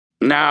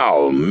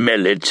Now,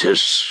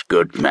 Meletus,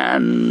 good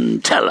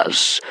man, tell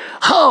us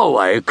how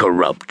I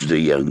corrupt the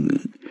young.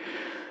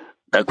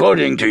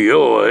 According to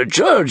your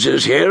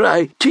charges here,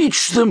 I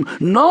teach them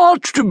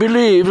not to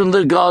believe in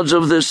the gods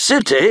of the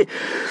city,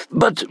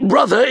 but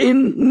rather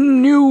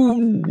in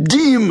new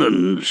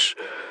demons.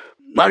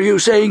 Are you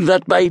saying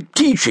that by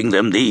teaching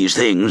them these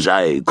things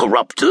I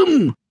corrupt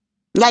them?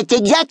 That's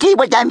exactly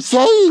what I'm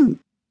saying.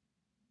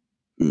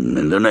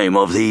 In the name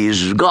of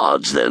these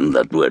gods, then,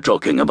 that we're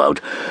talking about,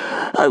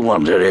 I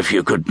wonder if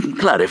you could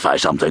clarify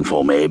something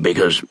for me,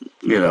 because,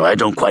 I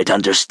don't quite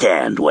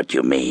understand what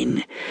you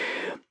mean.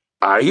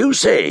 Are you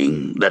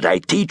saying that I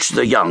teach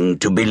the young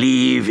to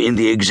believe in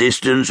the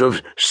existence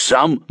of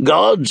some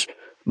gods,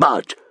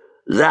 but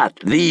that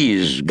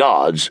these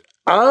gods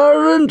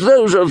aren't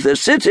those of the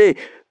city,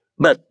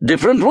 but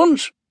different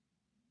ones?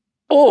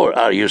 Or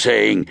are you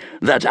saying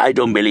that I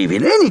don't believe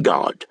in any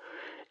god,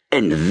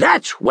 and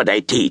that's what I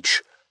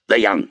teach the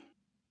young?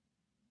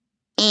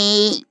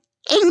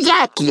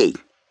 Exactly.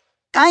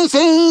 I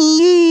say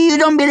you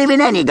don't believe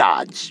in any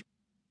gods.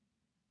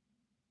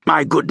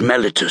 My good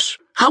Meletus,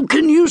 how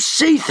can you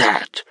say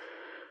that?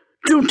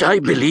 Don't I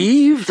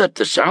believe that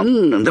the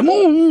sun and the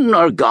moon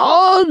are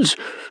gods,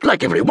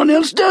 like everyone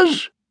else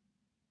does?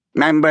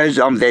 Members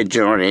of the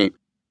jury,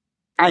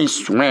 I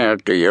swear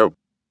to you,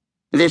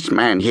 this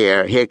man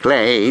here, he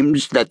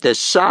claims that the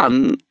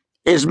sun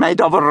is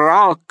made of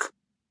rock,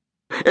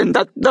 and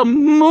that the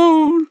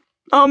moon,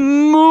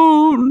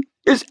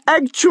 is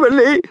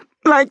actually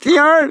like the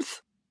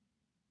earth.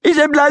 He's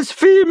a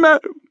blasphemer.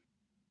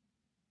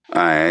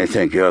 I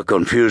think you're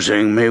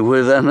confusing me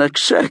with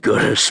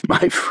Anaxagoras,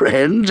 my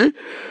friend.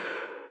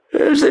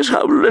 Is this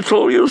how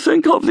little you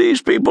think of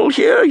these people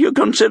here? You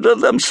consider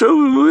them so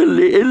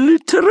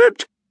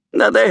illiterate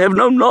that they have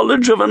no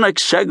knowledge of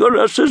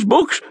Anaxagoras's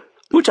books,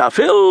 which are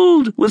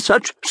filled with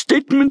such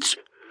statements?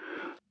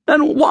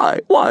 And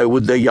why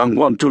would the young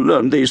want to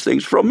learn these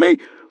things from me,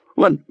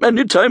 when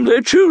any time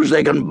they choose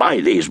they can buy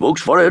these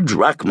books for a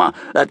drachma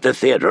at the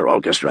theatre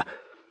orchestra,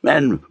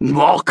 and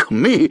mock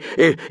me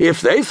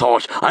if they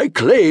thought I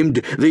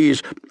claimed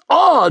these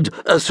odd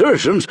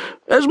assertions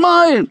as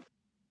mine?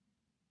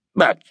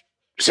 But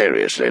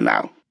seriously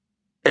now,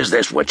 is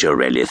this what you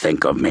really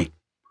think of me?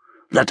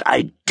 That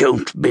I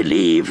don't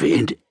believe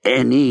in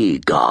any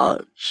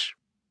gods?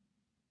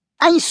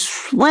 I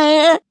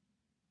swear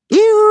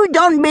you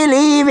don't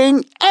believe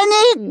in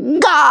any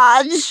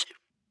gods.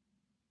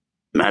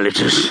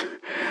 Meletus,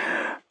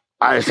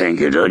 I think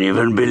you don't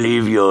even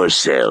believe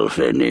yourself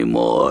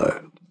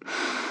anymore.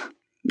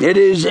 It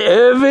is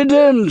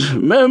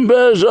evident,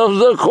 members of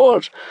the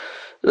court,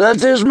 that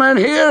this man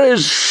here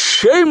is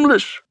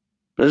shameless.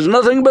 There's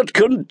nothing but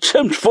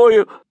contempt for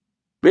you,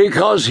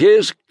 because he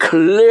is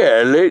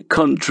clearly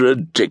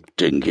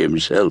contradicting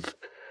himself.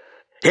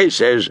 He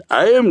says,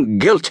 I am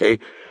guilty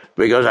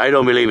because I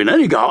don't believe in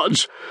any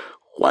gods,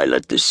 while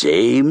at the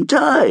same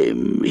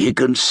time he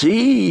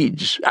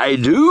concedes I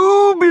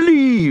do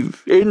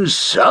believe in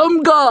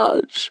some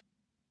gods.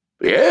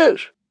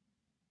 Yes,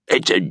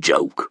 it's a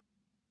joke.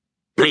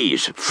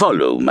 Please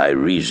follow my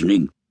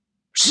reasoning.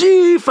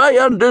 See if I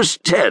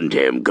understand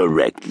him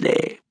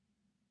correctly.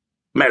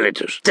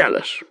 Meletus, tell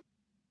us,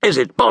 is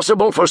it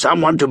possible for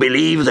someone to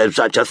believe there's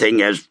such a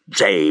thing as,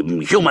 say,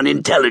 human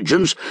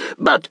intelligence,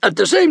 but at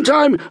the same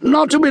time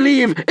not to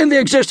believe in the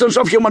existence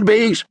of human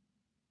beings?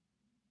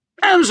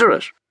 Answer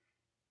us.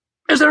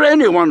 Is there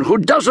anyone who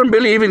doesn't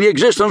believe in the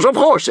existence of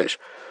horses,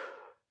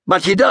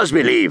 but he does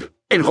believe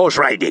in horse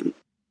riding?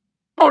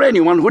 Or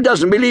anyone who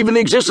doesn't believe in the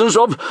existence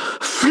of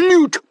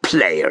flute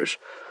players,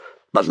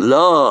 but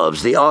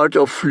loves the art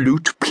of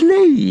flute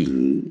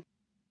playing?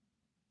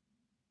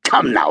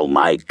 Come now,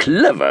 my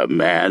clever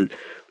man,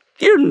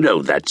 you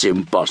know that's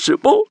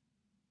impossible.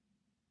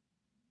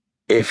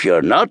 If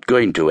you're not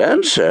going to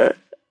answer,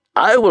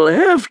 I will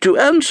have to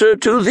answer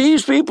to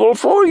these people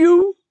for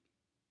you.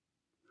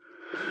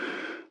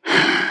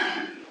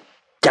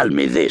 Tell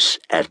me this,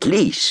 at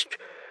least.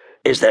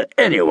 Is there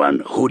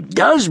anyone who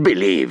does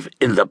believe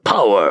in the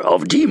power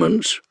of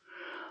demons,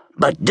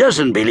 but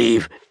doesn't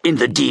believe in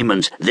the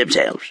demons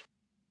themselves?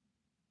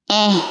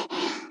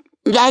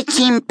 That's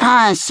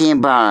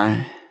impossible.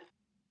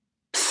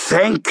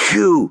 Thank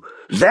you.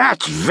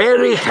 That's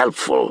very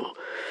helpful.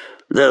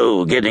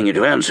 Though getting you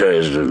to answer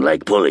is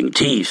like pulling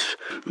teeth.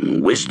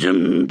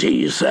 Wisdom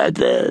teeth at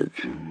that.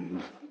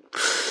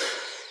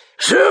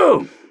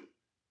 So,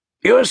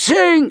 you're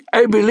saying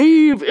I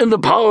believe in the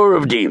power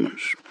of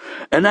demons,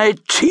 and I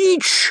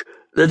teach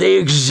that they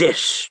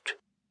exist.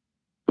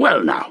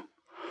 Well now,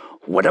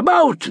 what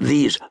about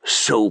these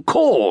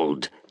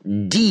so-called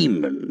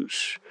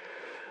demons?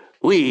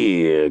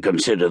 We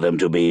consider them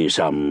to be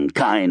some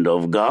kind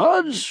of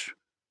gods,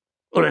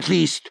 or at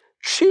least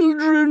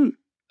children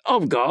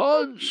of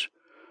gods.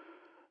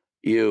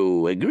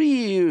 You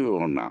agree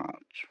or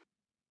not?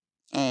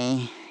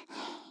 I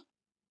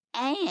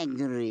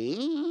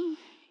agree.